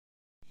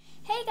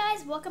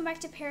guys, welcome back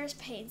to Paris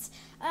Paints.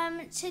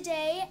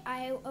 Today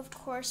I of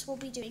course will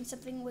be doing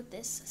something with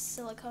this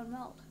silicone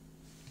mold.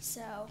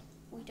 So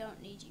we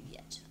don't need you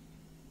yet.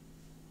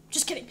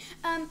 Just kidding.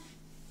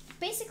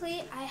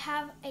 Basically I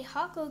have a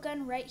hot glue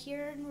gun right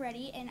here and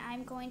ready, and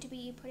I'm going to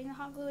be putting the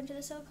hot glue into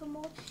the silicone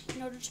mold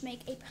in order to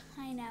make a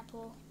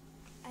pineapple.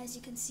 As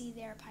you can see,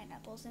 there are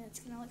pineapples and it's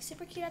gonna look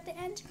super cute at the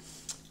end.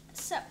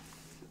 So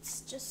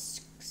let's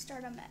just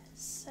start on that.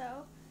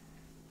 So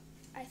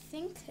I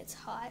think it's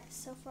hot.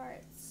 So far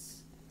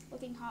it's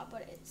looking hot,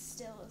 but it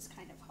still is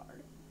kind of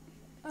hard.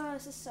 Oh,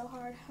 this is so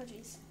hard. Oh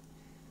geez.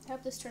 I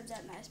hope this turns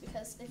out nice,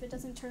 because if it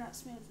doesn't turn out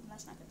smooth, then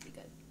that's not going to be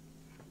good.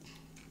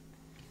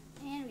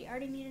 And we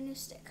already need a new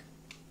stick.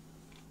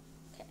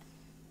 Okay.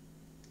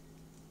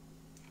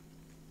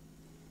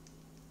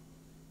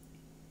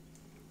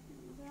 Here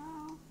we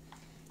go.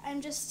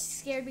 I'm just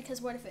scared because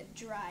what if it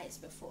dries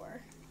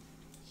before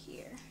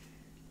here?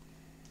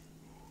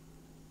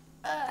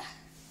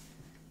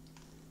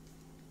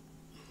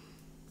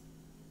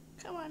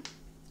 Come on,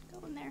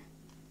 go in there.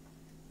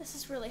 This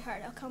is really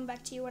hard. I'll come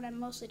back to you when I'm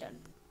mostly done.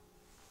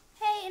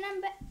 Hey, and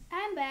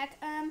I'm back.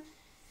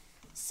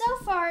 So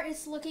far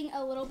it's looking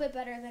a little bit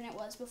better than it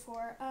was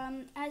before.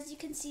 As you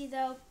can see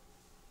though,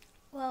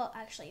 well,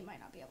 actually you might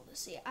not be able to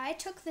see. I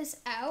took this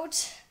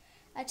out.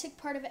 I took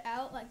part of it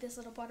out, like this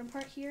little bottom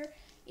part here,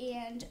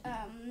 and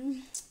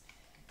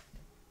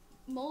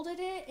molded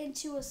it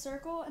into a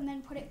circle and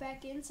then put it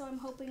back in. So I'm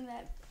hoping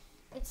that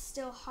it's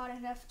still hot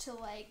enough to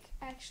like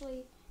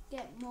actually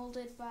get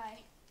molded by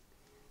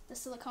the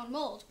silicone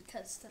mold,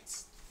 because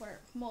that's where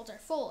molds are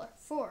for.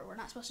 We're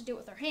not supposed to do it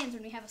with our hands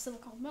when we have a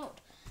silicone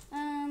mold.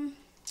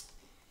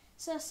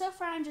 So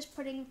far I'm just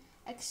putting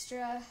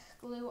extra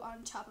glue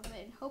on top of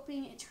it and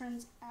hoping it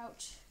turns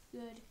out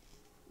good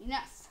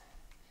enough.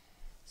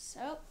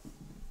 So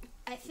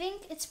I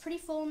think it's pretty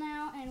full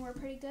now and we're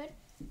pretty good,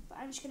 but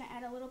I'm just gonna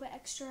add a little bit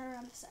extra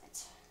around the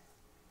sides.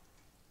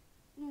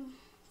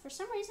 For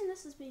some reason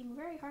this is being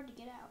very hard to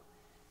get out.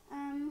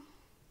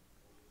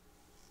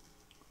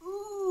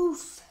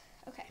 Oof.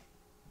 Okay,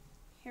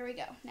 here we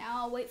go. Now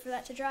I'll wait for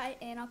that to dry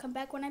and I'll come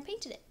back when I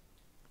painted it.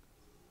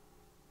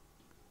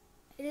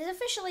 It is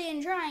officially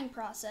in drying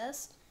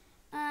process,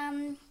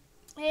 and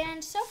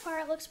so far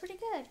it looks pretty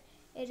good.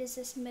 It is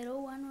this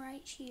middle one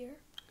right here,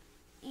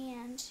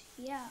 and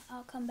yeah,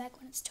 I'll come back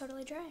when it's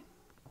totally dry.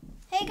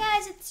 Hey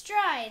guys, it's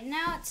dry.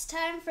 Now it's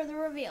time for the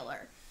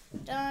revealer.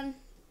 Dun,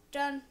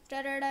 dun,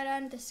 dun, dun, dun,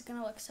 dun. This is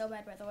gonna look so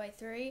bad, by the way.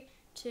 3,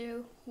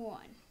 2, 1.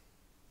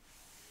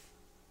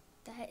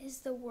 That is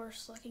the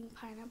worst looking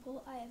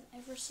pineapple I have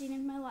ever seen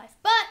in my life.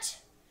 But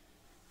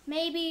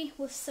maybe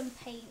with some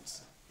paint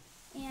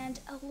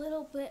and a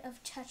little bit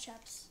of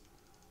touch-ups,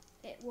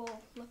 it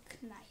will look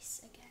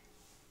nice again.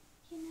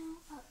 You know,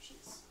 oh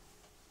jeez.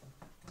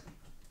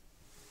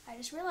 I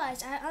just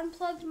realized I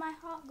unplugged my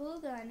hot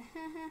glue gun.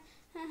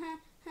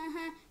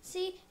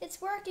 See, it's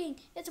working.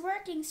 It's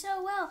working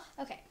so well.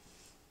 Okay.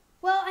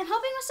 Well, I'm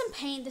hoping with some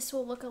paint this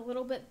will look a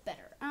little bit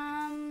better.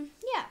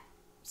 Yeah.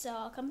 So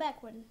I'll come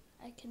back when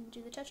I can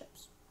do the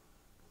touch-ups.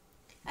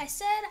 I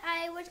said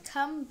I would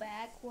come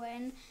back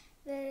when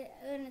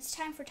it's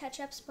time for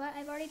touch-ups, but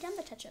I've already done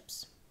the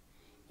touch-ups.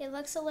 It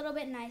looks a little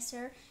bit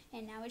nicer,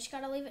 and now we just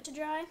gotta leave it to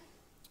dry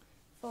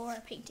for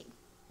painting.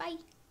 Bye.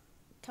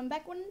 Come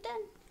back when I'm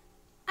done.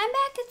 I'm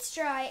back, it's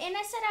dry, and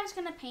I said I was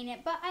gonna paint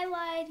it, but I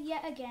lied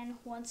yet again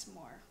once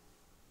more.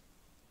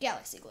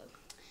 Galaxy glue.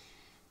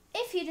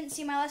 If you didn't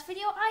see my last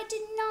video, I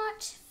did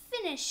not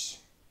finish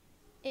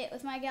it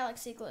with my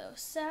Galaxy glue,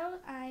 so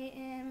I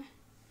am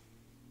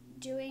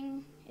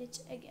doing it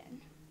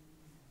again.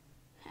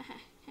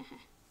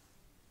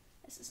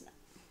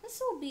 This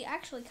will be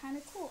actually kind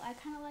of cool. I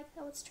kind of like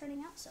how it's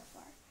turning out so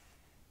far.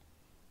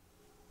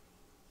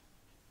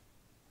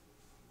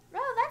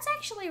 Oh, that's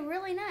actually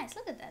really nice.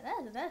 Look at that.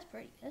 That's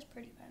pretty. That's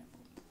pretty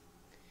pineapple.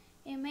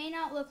 It may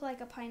not look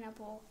like a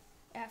pineapple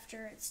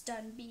after it's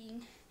done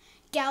being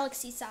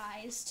galaxy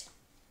sized.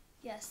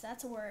 Yes,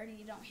 that's a word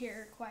you don't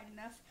hear quite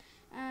enough.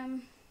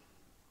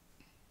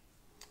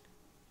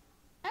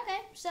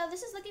 Okay, so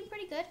this is looking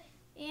pretty good,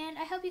 and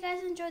I hope you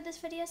guys enjoyed this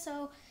video.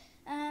 So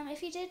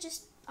if you did,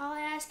 just all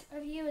I ask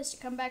of you is to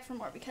come back for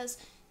more, because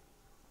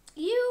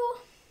you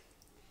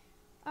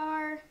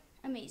are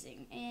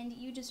amazing and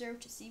you deserve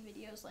to see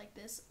videos like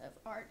this of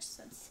art,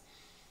 since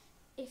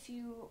if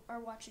you are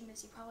watching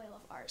this you probably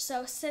love art.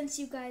 So since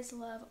you guys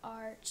love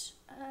art,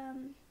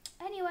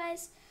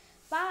 anyways,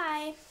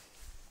 bye.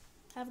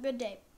 Have a good day.